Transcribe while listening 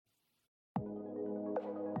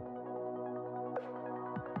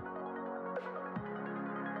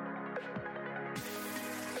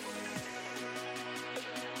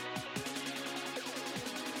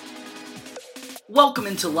Welcome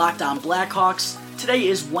into Locked On Blackhawks. Today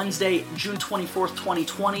is Wednesday, June 24th,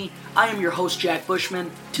 2020. I am your host, Jack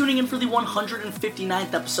Bushman, tuning in for the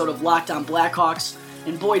 159th episode of Locked On Blackhawks,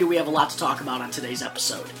 and boy do we have a lot to talk about on today's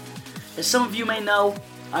episode. As some of you may know,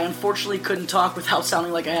 I unfortunately couldn't talk without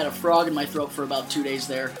sounding like I had a frog in my throat for about 2 days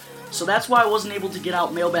there, so that's why I wasn't able to get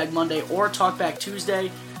out Mailbag Monday or Talkback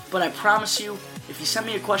Tuesday, but I promise you, if you send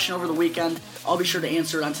me a question over the weekend, I'll be sure to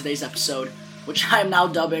answer it on today's episode, which I am now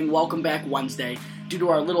dubbing Welcome Back Wednesday, due to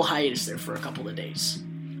our little hiatus there for a couple of days.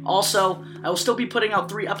 Also, I will still be putting out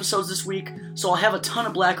 3 episodes this week, so I'll have a ton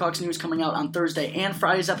of Blackhawks news coming out on Thursday and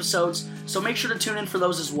Friday's episodes, so make sure to tune in for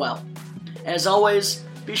those as well. As always,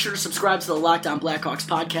 be sure to subscribe to the Locked On Blackhawks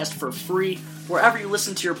podcast for free, wherever you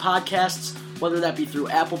listen to your podcasts, whether that be through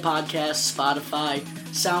Apple Podcasts, Spotify,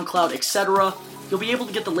 SoundCloud, etc. You'll be able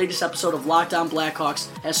to get the latest episode of Locked On Blackhawks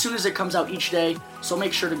as soon as it comes out each day, so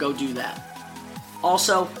make sure to go do that.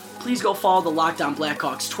 Also, please go follow the Locked On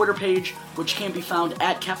Blackhawks Twitter page, which can be found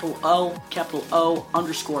at _Blackhawks,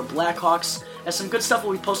 as some good stuff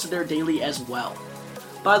will be posted there daily as well.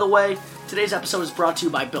 By the way, today's episode is brought to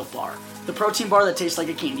you by Built Bar, the protein bar that tastes like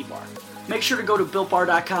a candy bar. Make sure to go to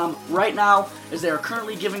BuiltBar.com right now, as they are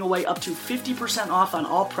currently giving away up to 50% off on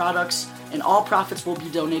all products, and all profits will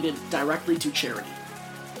be donated directly to charity.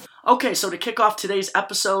 Okay, so to kick off today's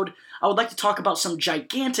episode, I would like to talk about some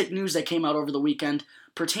gigantic news that came out over the weekend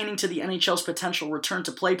pertaining to the NHL's potential return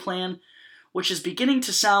to play plan, which is beginning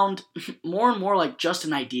to sound more and more like just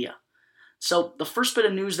an idea. So the first bit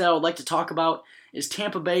of news that I would like to talk about is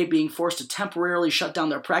Tampa Bay being forced to temporarily shut down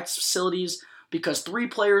their practice facilities because 3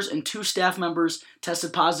 players and 2 staff members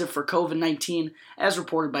tested positive for COVID-19, as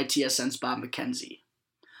reported by TSN's Bob McKenzie.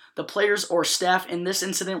 The players or staff in this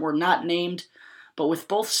incident were not named, but with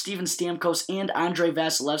both Steven Stamkos and Andrei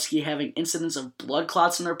Vasilevsky having incidents of blood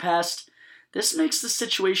clots in their past, this makes the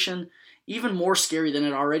situation even more scary than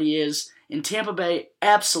it already is, and Tampa Bay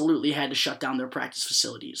absolutely had to shut down their practice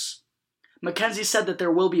facilities. McKenzie said that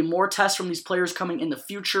there will be more tests from these players coming in the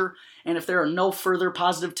future, and if there are no further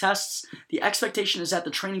positive tests, the expectation is that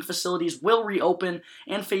the training facilities will reopen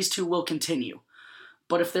and Phase 2 will continue.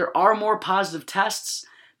 But if there are more positive tests,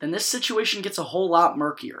 then this situation gets a whole lot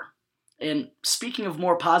murkier. And speaking of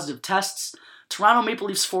more positive tests, Toronto Maple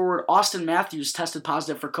Leafs forward Auston Matthews tested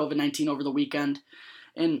positive for COVID-19 over the weekend,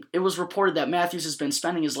 and it was reported that Matthews has been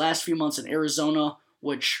spending his last few months in Arizona,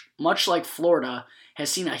 which, much like Florida,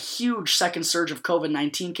 has seen a huge second surge of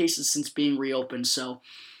COVID-19 cases since being reopened, so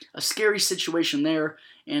a scary situation there,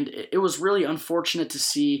 and it was really unfortunate to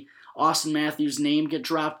see Auston Matthews' name get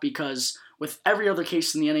dropped because with every other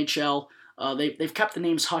case in the NHL, they've kept the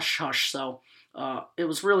names hush-hush, so it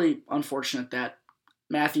was really unfortunate that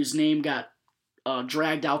Matthews' name got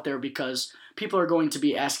dragged out there because people are going to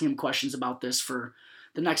be asking him questions about this for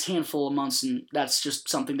the next handful of months, and that's just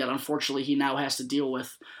something that unfortunately he now has to deal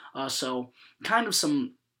with. So kind of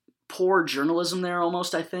some poor journalism there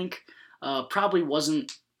almost, I think. Probably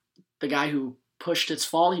wasn't the guy who pushed its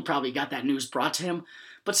fault. He probably got that news brought to him.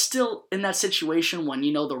 But still, in that situation when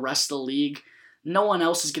you know the rest of the league, no one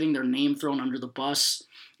else is getting their name thrown under the bus,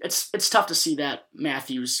 it's tough to see that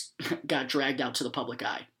Matthews got dragged out to the public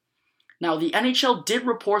eye. Now, the NHL did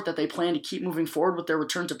report that they plan to keep moving forward with their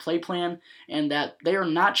return to play plan and that they are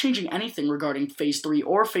not changing anything regarding Phase 3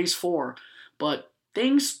 or Phase 4, but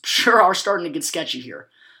things sure are starting to get sketchy here.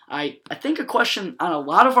 I think a question on a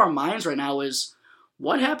lot of our minds right now is,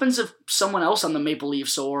 what happens if someone else on the Maple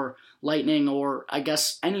Leafs or Lightning or I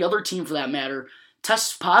guess any other team for that matter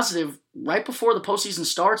tests positive right before the postseason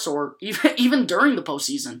starts or even during the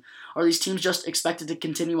postseason? Are these teams just expected to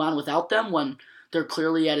continue on without them when they're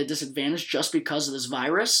clearly at a disadvantage just because of this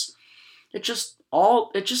virus? It just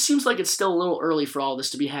seems like it's still a little early for all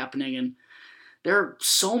this to be happening, and there are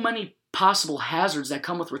so many possible hazards that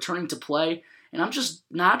come with returning to play, and I'm just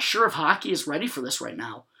not sure if hockey is ready for this right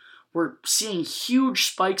now. We're seeing huge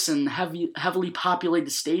spikes in heavily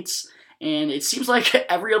populated states, and it seems like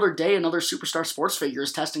every other day another superstar sports figure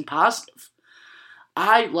is testing positive.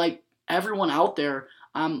 I, like everyone out there,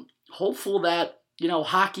 I'm hopeful that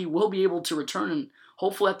hockey will be able to return, and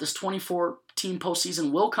hopeful that this 24-team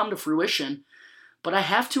postseason will come to fruition. But I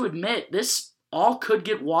have to admit, this all could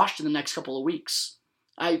get washed in the next couple of weeks.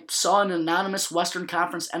 I saw an anonymous Western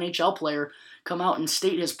Conference NHL player come out and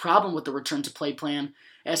state his problem with the return to play plan,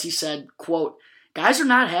 as he said, quote, "Guys are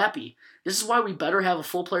not happy. This is why we better have a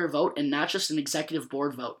full player vote and not just an executive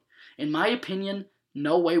board vote. In my opinion,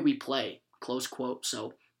 no way we play," close quote.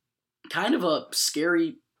 So kind of a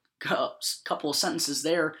scary couple of sentences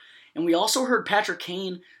there. And we also heard Patrick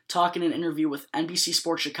Kane talk in an interview with NBC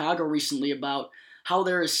Sports Chicago recently about how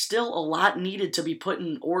there is still a lot needed to be put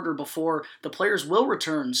in order before the players will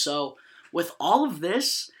return. So with all of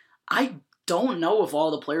this, I don't know if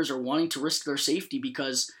all the players are wanting to risk their safety,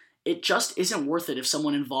 because it just isn't worth it if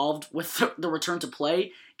someone involved with the return to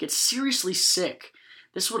play gets seriously sick.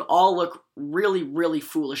 This would all look really, really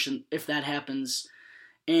foolish if that happens.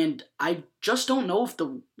 And I just don't know if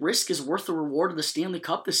the risk is worth the reward of the Stanley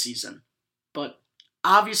Cup this season. But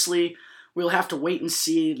obviously, we'll have to wait and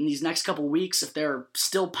see in these next couple weeks if there are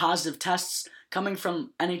still positive tests coming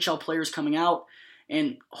from NHL players coming out.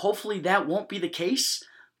 And hopefully that won't be the case.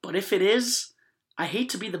 But if it is, I hate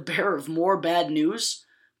to be the bearer of more bad news,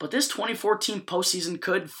 but this 2014 postseason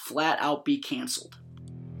could flat out be canceled.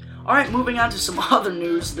 Alright, moving on to some other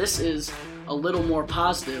news. This is a little more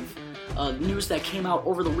positive. News that came out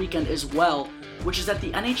over the weekend as well, which is that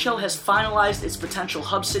the NHL has finalized its potential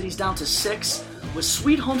hub cities down to 6, with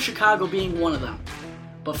Sweet Home Chicago being one of them.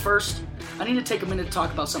 But first, I need to take a minute to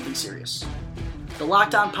talk about something serious. The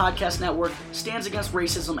Locked On Podcast Network stands against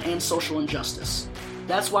racism and social injustice.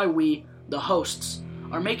 That's why we, the hosts,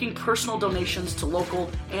 are making personal donations to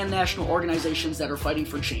local and national organizations that are fighting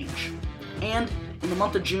for change. And in the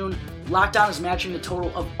month of June, Locked On is matching the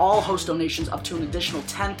total of all host donations up to an additional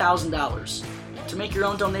 $10,000. To make your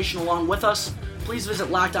own donation along with us, please visit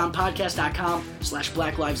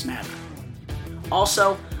LockedOnPodcast.com/Black Lives Matter.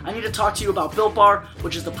 Also, I need to talk to you about Built Bar,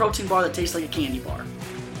 which is the protein bar that tastes like a candy bar.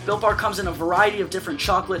 Built Bar comes in a variety of different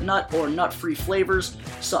chocolate nut or nut-free flavors,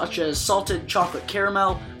 such as salted chocolate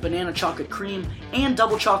caramel, banana chocolate cream, and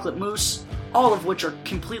double chocolate mousse, all of which are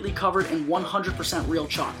completely covered in 100% real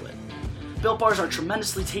chocolate. Built Bars are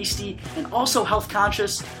tremendously tasty and also health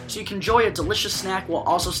conscious, so you can enjoy a delicious snack while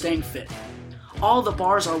also staying fit. All the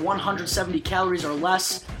bars are 170 calories or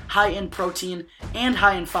less, high in protein, and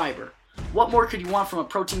high in fiber. What more could you want from a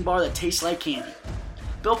protein bar that tastes like candy?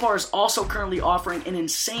 Built Bar is also currently offering an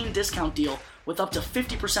insane discount deal with up to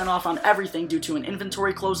 50% off on everything due to an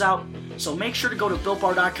inventory closeout, so make sure to go to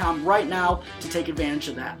BuiltBar.com right now to take advantage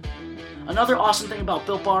of that. Another awesome thing about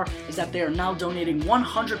Built Bar is that they are now donating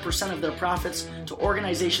 100% of their profits to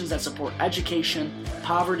organizations that support education,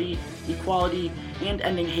 poverty, equality, and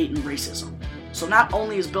ending hate and racism. So not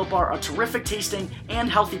only is Built Bar a terrific tasting and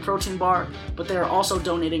healthy protein bar, but they are also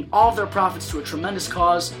donating all of their profits to a tremendous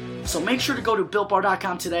cause. So make sure to go to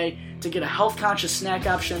BuiltBar.com today to get a health-conscious snack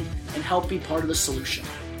option and help be part of the solution.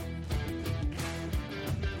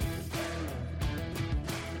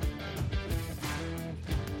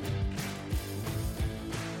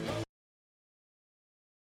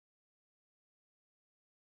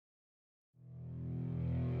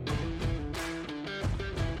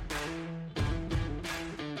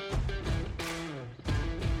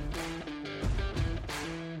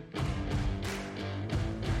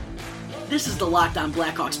 This is the Locked On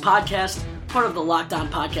Blackhawks podcast, part of the Locked On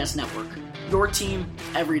Podcast Network. Your team,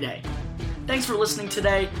 every day. Thanks for listening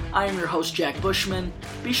today. I am your host, Jack Bushman.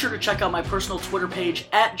 Be sure to check out my personal Twitter page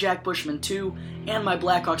 @JackBushman2 and my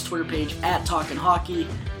Blackhawks Twitter page @TalkinHockey.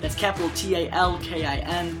 That's capital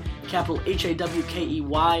TALKIN, capital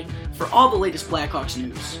HAWKEY for all the latest Blackhawks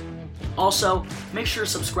news. Also, make sure to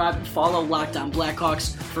subscribe and follow Locked On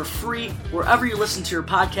Blackhawks for free wherever you listen to your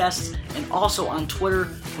podcasts, and also on Twitter,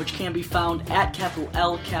 which can be found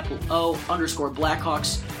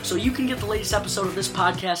 @LO_Blackhawks, so you can get the latest episode of this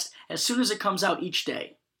podcast as soon as it comes out each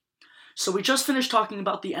day. So we just finished talking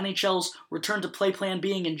about the NHL's return to play plan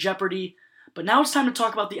being in jeopardy, but now it's time to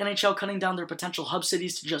talk about the NHL cutting down their potential hub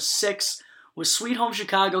cities to just 6, with Sweet Home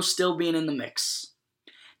Chicago still being in the mix.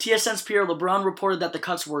 TSN's Pierre LeBrun reported that the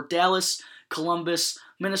cuts were Dallas, Columbus,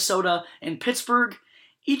 Minnesota, and Pittsburgh,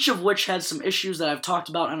 each of which had some issues that I've talked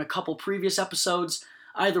about on a couple previous episodes,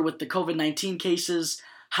 either with the COVID-19 cases,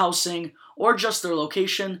 housing, or just their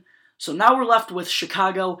location. So now we're left with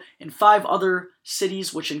Chicago and 5 other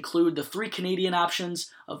cities, which include the 3 Canadian options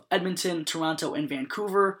of Edmonton, Toronto, and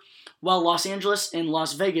Vancouver, while Los Angeles and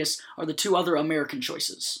Las Vegas are the 2 other American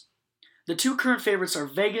choices. The 2 current favorites are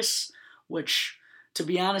Vegas, which, to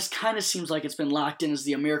be honest, kind of seems like it's been locked in as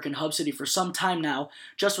the American hub city for some time now,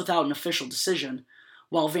 just without an official decision,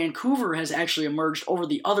 while Vancouver has actually emerged over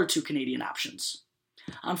the other 2 Canadian options.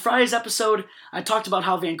 On Friday's episode, I talked about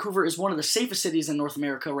how Vancouver is one of the safest cities in North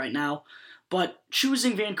America right now, but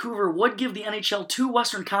choosing Vancouver would give the NHL 2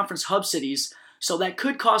 Western Conference hub cities, so that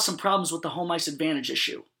could cause some problems with the home ice advantage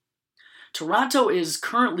issue. Toronto is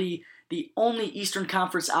currently the only Eastern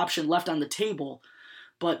Conference option left on the table,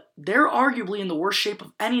 but they're arguably in the worst shape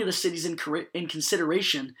of any of the cities in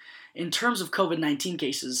consideration in terms of COVID-19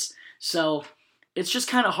 cases, so it's just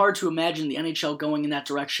kind of hard to imagine the NHL going in that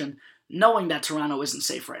direction, knowing that Toronto isn't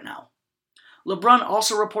safe right now. LeBron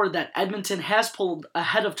also reported that Edmonton has pulled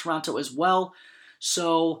ahead of Toronto as well.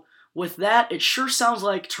 So with that, it sure sounds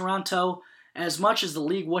like Toronto, as much as the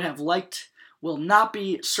league would have liked, will not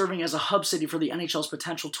be serving as a hub city for the NHL's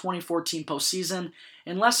potential 2014 postseason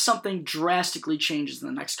unless something drastically changes in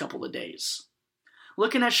the next couple of days.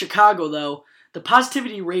 Looking at Chicago, though, the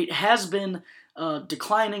positivity rate has been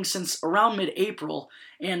declining since around mid-April,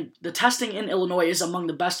 and the testing in Illinois is among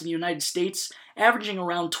the best in the United States, averaging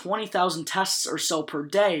around 20,000 tests or so per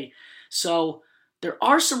day. So there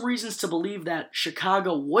are some reasons to believe that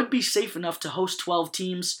Chicago would be safe enough to host 12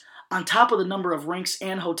 teams on top of the number of rinks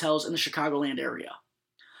and hotels in the Chicagoland area.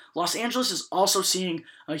 Los Angeles is also seeing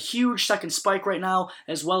a huge second spike right now,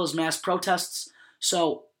 as well as mass protests,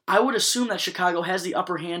 so I would assume that Chicago has the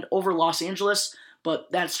upper hand over Los Angeles,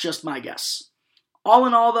 but that's just my guess. All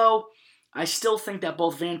in all, though, I still think that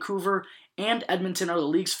both Vancouver and Edmonton are the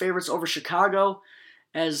league's favorites over Chicago,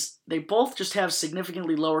 as they both just have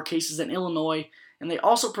significantly lower cases than Illinois, and they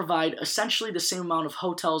also provide essentially the same amount of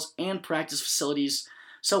hotels and practice facilities,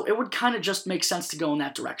 so it would kind of just make sense to go in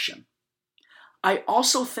that direction. I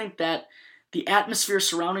also think that the atmosphere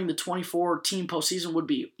surrounding the 24-team postseason would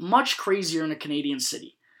be much crazier in a Canadian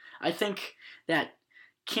city. I think that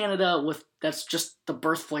Canada, that's just the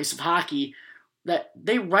birthplace of hockey, that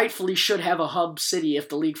they rightfully should have a hub city if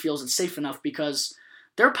the league feels it's safe enough, because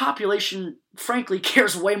their population, frankly,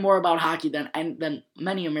 cares way more about hockey than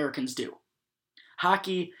many Americans do.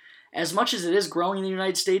 Hockey, as much as it is growing in the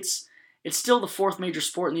United States, it's still the fourth major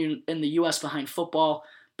sport in the U.S. behind football,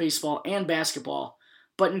 baseball, and basketball.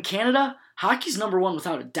 But in Canada, hockey's number one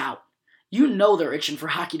without a doubt. You know they're itching for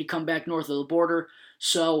hockey to come back north of the border,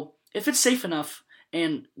 so if it's safe enough,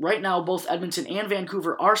 and right now both Edmonton and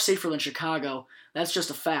Vancouver are safer than Chicago, that's just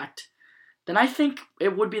a fact, then I think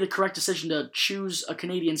it would be the correct decision to choose a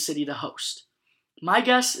Canadian city to host. My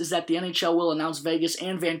guess is that the NHL will announce Vegas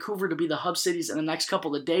and Vancouver to be the hub cities in the next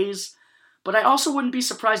couple of days, but I also wouldn't be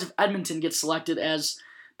surprised if Edmonton gets selected, as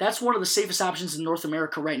that's one of the safest options in North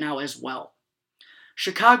America right now as well.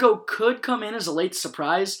 Chicago could come in as a late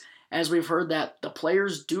surprise, as we've heard that the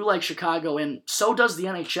players do like Chicago, and so does the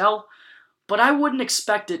NHL, but I wouldn't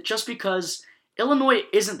expect it just because Illinois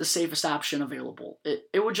isn't the safest option available.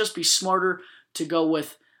 It would just be smarter to go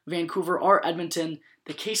with Vancouver or Edmonton.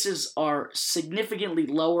 The cases are significantly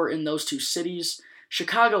lower in those two cities.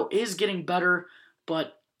 Chicago is getting better,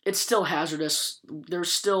 but it's still hazardous.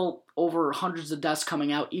 There's still over hundreds of deaths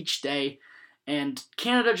coming out each day, and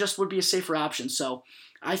Canada just would be a safer option. So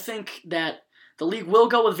I think that the league will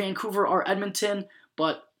go with Vancouver or Edmonton,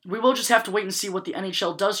 but we will just have to wait and see what the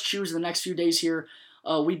NHL does choose in the next few days here.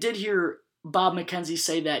 We did hear Bob McKenzie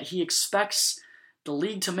say that he expects the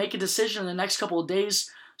league to make a decision in the next couple of days,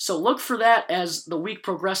 so look for that as the week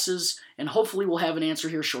progresses, and hopefully we'll have an answer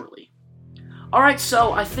here shortly. Alright,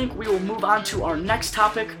 so I think we will move on to our next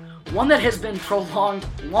topic, one that has been prolonged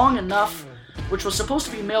long enough, which was supposed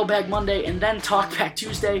to be Mailbag Monday and then Talkback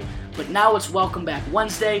Tuesday, but now it's Welcome Back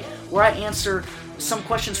Wednesday, where I answer some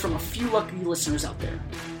questions from a few lucky listeners out there.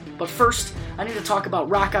 But first, I need to talk about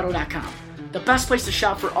RockAuto.com, the best place to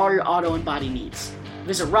shop for all your auto and body needs.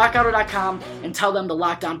 Visit RockAuto.com and tell them the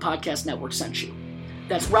Locked On Podcast Network sent you.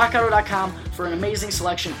 That's RockAuto.com for an amazing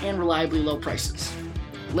selection and reliably low prices.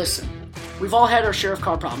 Listen, we've all had our share of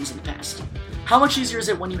car problems in the past. How much easier is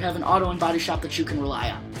it when you have an auto and body shop that you can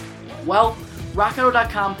rely on? Well,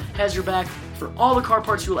 RockAuto.com has your back for all the car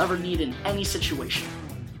parts you'll ever need in any situation.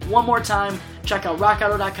 One more time, check out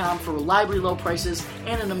RockAuto.com for reliably low prices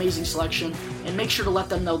and an amazing selection, and make sure to let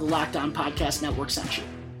them know the Locked On Podcast Network sent you.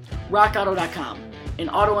 RockAuto.com, an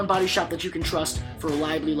auto and body shop that you can trust for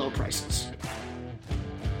reliably low prices.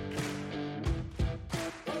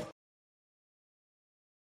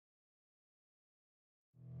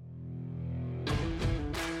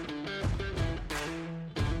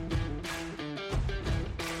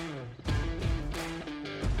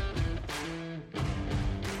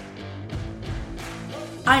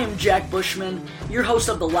 I am Jack Bushman, your host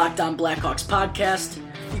of the Locked On Blackhawks podcast.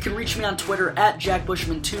 You can reach me on Twitter at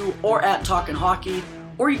JackBushman2 or at Talkin' Hockey,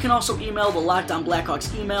 or you can also email the Locked On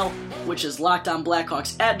Blackhawks email, which is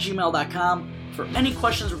lockedonblackhawks@gmail.com, for any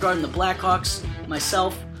questions regarding the Blackhawks,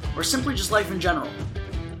 myself, or simply just life in general.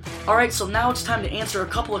 Alright, so now it's time to answer a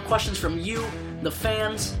couple of questions from you, the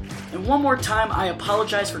fans. And one more time, I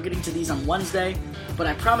apologize for getting to these on Wednesday, but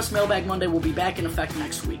I promise Mailbag Monday will be back in effect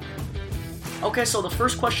next week. Okay, so the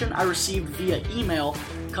first question I received via email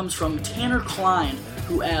comes from Tanner Klein,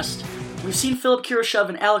 who asked, "We've seen Philip Kurashev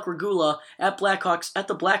and Alec Regula at the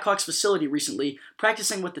Blackhawks facility recently,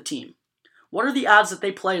 practicing with the team. What are the odds that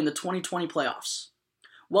they play in the 2020 playoffs?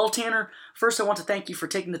 Well, Tanner, first I want to thank you for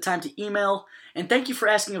taking the time to email, and thank you for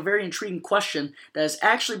asking a very intriguing question that has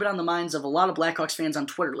actually been on the minds of a lot of Blackhawks fans on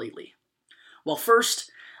Twitter lately. Well, first,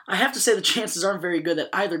 I have to say the chances aren't very good that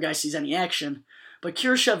either guy sees any action, but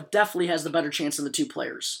Kurashev definitely has the better chance of the two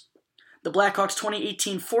players. The Blackhawks'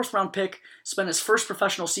 2018 fourth-round pick spent his first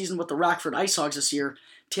professional season with the Rockford IceHogs this year,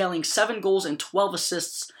 tallying 7 goals and 12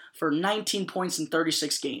 assists for 19 points in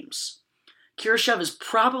 36 games. Kurashev is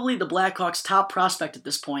probably the Blackhawks' top prospect at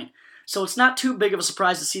this point, so it's not too big of a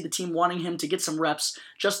surprise to see the team wanting him to get some reps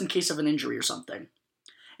just in case of an injury or something.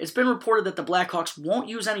 It's been reported that the Blackhawks won't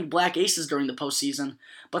use any Black Aces during the postseason,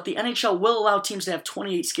 but the NHL will allow teams to have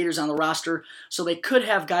 28 skaters on the roster, so they could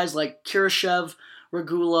have guys like Kurashev,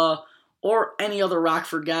 Regula, or any other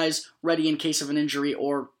Rockford guys ready in case of an injury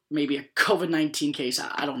or maybe a COVID-19 case.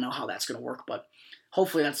 I don't know how that's going to work, but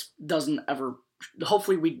hopefully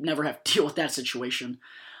hopefully we never have to deal with that situation.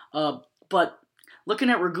 But looking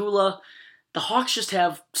at Regula, the Hawks just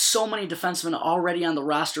have so many defensemen already on the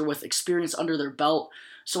roster with experience under their belt,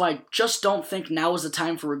 so I just don't think now is the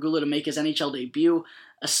time for Regula to make his NHL debut,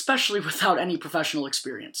 especially without any professional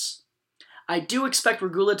experience. I do expect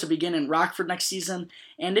Regula to begin in Rockford next season,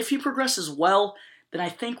 and if he progresses well, then I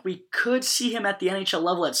think we could see him at the NHL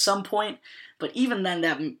level at some point, but even then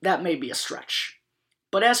that may be a stretch.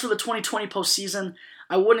 But as for the 2020 postseason,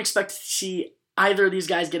 I wouldn't expect to see either of these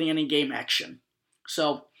guys getting any game action.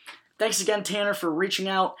 So, thanks again, Tanner, for reaching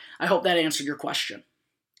out. I hope that answered your question.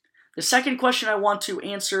 The second question I want to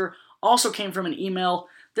answer also came from an email.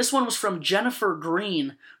 This one was from Jennifer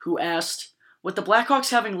Green, who asked, with the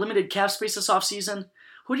Blackhawks having limited cap space this offseason,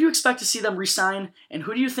 who do you expect to see them re-sign, and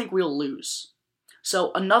who do you think we'll lose?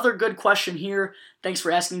 So, another good question here. Thanks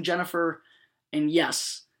for asking, Jennifer. And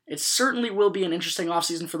yes, it certainly will be an interesting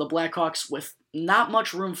offseason for the Blackhawks with not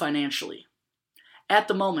much room financially. At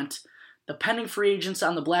the moment, the pending free agents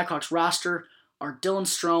on the Blackhawks roster are Dylan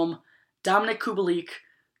Strome, Dominic Kubalik,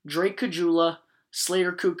 Drake Caggiula,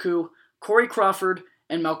 Slater Koekkoek, Corey Crawford,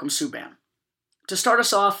 and Malcolm Subban. To start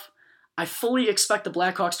us off, I fully expect the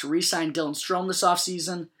Blackhawks to re-sign Dylan Strome this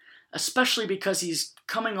offseason, especially because he's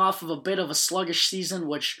coming off of a bit of a sluggish season,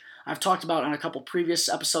 which I've talked about on a couple previous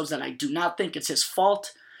episodes that I do not think it's his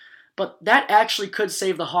fault. But that actually could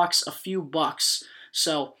save the Hawks a few bucks.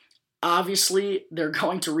 So, obviously, they're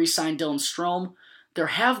going to re-sign Dylan Strome. There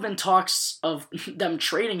have been talks of them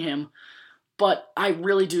trading him, but I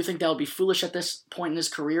really do think that would be foolish at this point in his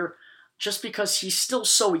career, just because he's still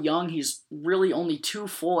so young. He's really only 2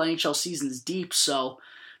 full NHL seasons deep, so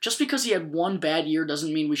just because he had one bad year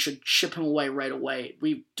doesn't mean we should ship him away right away.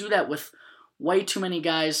 We do that with way too many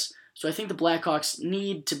guys, so I think the Blackhawks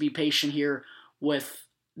need to be patient here with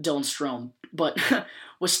Dylan Strome. But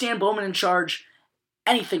with Stan Bowman in charge,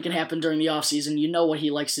 anything can happen during the offseason. You know what he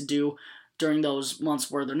likes to do during those months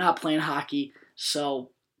where they're not playing hockey. So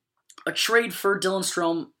a trade for Dylan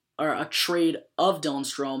Strome, or a trade of Dylan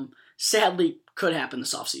Strome, sadly could happen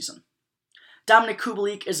this offseason. Dominic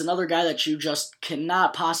Kubalik is another guy that you just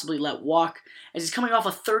cannot possibly let walk, as he's coming off a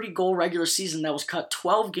 30-goal regular season that was cut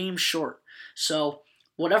 12 games short. So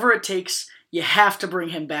whatever it takes, you have to bring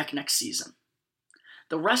him back next season.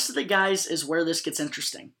 The rest of the guys is where this gets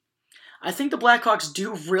interesting. I think the Blackhawks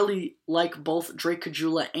do really like both Drake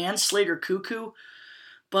Caggiula and Slater Koekkoek,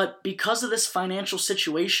 but because of this financial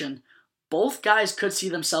situation, both guys could see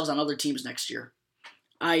themselves on other teams next year.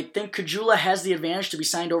 I think Caggiula has the advantage to be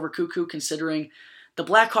signed over Koekkoek, considering the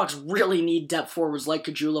Blackhawks really need depth forwards like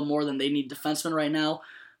Caggiula more than they need defensemen right now.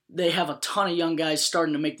 They have a ton of young guys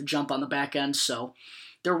starting to make the jump on the back end, so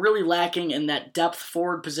they're really lacking in that depth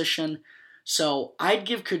forward position. So I'd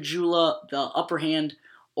give Caggiula the upper hand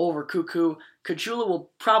over Koekkoek. Caggiula will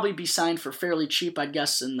probably be signed for fairly cheap, I'd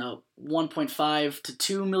guess in the 1.5 to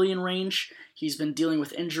 2 million range. He's been dealing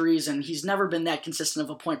with injuries, and he's never been that consistent of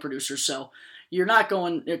a point producer, so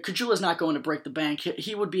Caggiula's not going to break the bank.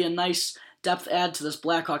 He would be a nice depth add to this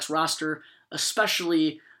Blackhawks roster,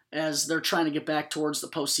 especially as they're trying to get back towards the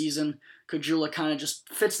postseason. Caggiula kind of just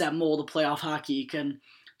fits that mold of playoff hockey. You can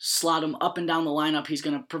slot him up and down the lineup. He's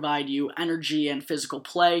going to provide you energy and physical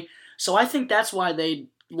play. So I think that's why they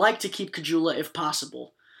like to keep Caggiula if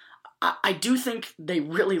possible. I do think they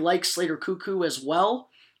really like Slater Koekkoek as well,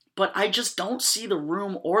 but I just don't see the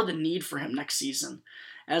room or the need for him next season.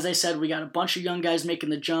 As I said, we got a bunch of young guys making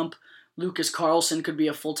the jump. Lucas Carlson could be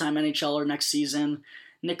a full-time NHLer next season.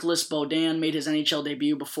 Nicholas Baudin made his NHL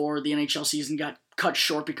debut before the NHL season got cut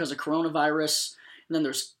short because of coronavirus. And then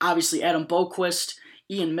there's obviously Adam Boquist.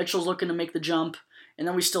 Ian Mitchell's looking to make the jump. And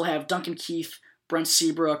then we still have Duncan Keith, Brent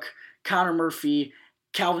Seabrook, Connor Murphy,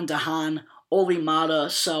 Calvin DeHaan, Oli Mata.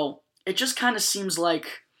 So it just kind of seems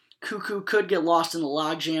like Cuckoo could get lost in the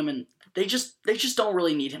logjam, and they just don't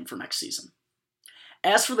really need him for next season.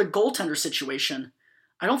 As for the goaltender situation,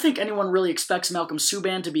 I don't think anyone really expects Malcolm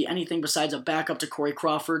Subban to be anything besides a backup to Corey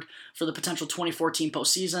Crawford for the potential 2014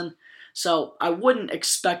 postseason, so I wouldn't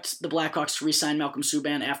expect the Blackhawks to re-sign Malcolm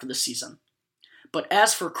Subban after the season. But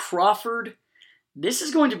as for Crawford, this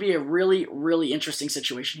is going to be a really, really interesting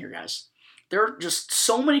situation here, guys. There are just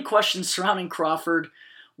so many questions surrounding Crawford,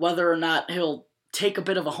 whether or not he'll take a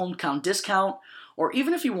bit of a hometown discount, or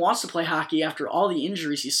even if he wants to play hockey after all the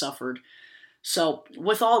injuries he suffered. So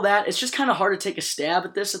with all that, it's just kind of hard to take a stab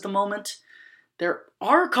at this at the moment. There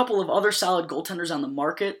are a couple of other solid goaltenders on the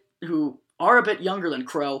market who are a bit younger than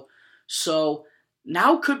Crow, so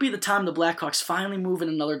now could be the time the Blackhawks finally move in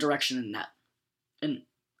another direction in net. And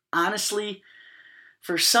honestly,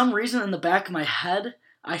 for some reason in the back of my head,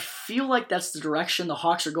 I feel like that's the direction the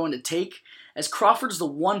Hawks are going to take, as Crawford's the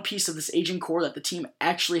one piece of this aging core that the team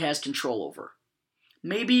actually has control over.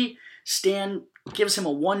 Maybe Stan gives him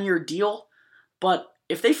a 1-year deal, but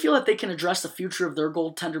if they feel that they can address the future of their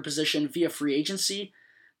goaltender position via free agency,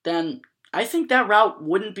 then I think that route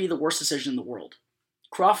wouldn't be the worst decision in the world.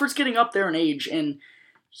 Crawford's getting up there in age, and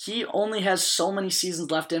he only has so many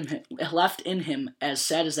seasons left in him, as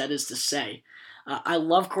sad as that is to say. I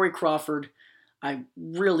love Corey Crawford. I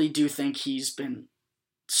really do think he's been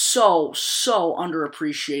so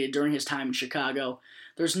underappreciated during his time in Chicago.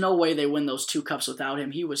 There's no way they win those 2 cups without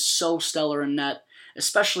him. He was so stellar in net,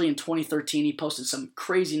 especially in 2013. He posted some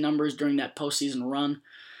crazy numbers during that postseason run.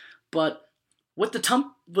 But with the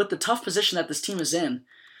tough position that this team is in,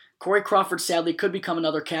 Corey Crawford sadly could become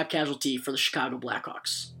another cap casualty for the Chicago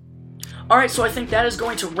Blackhawks. Alright, so I think that is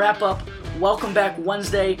going to wrap up Welcome Back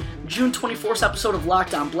Wednesday, June 24th episode of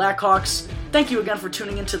Locked On Blackhawks. Thank you again for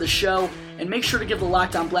tuning into the show, and make sure to give the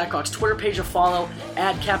Locked On Blackhawks Twitter page a follow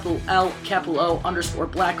at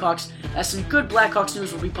 @L_O_Blackhawks, as some good Blackhawks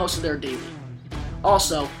news will be posted there daily.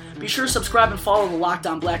 Also, be sure to subscribe and follow the Locked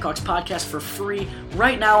On Blackhawks podcast for free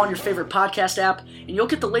right now on your favorite podcast app, and you'll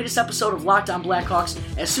get the latest episode of Locked On Blackhawks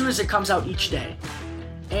as soon as it comes out each day.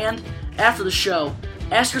 And after the show,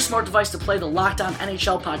 ask your smart device to play the Locked On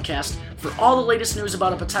NHL podcast for all the latest news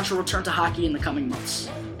about a potential return to hockey in the coming months.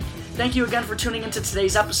 Thank you again for tuning into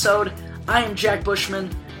today's episode. I am Jack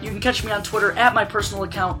Bushman. You can catch me on Twitter at my personal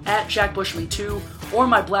account at JackBushman2 or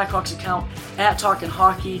my Blackhawks account at Talkin'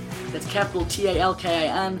 Hockey. That's capital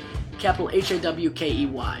TALKIN, capital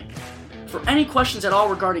HAWKEY. For any questions at all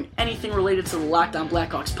regarding anything related to the Locked On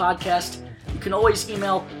Blackhawks podcast, you can always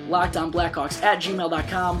email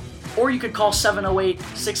lockedonblackhawks@gmail.com, or you could call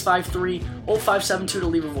 708-653-0572 to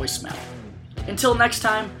leave a voicemail. Until next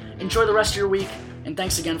time, enjoy the rest of your week, and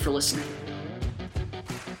thanks again for listening.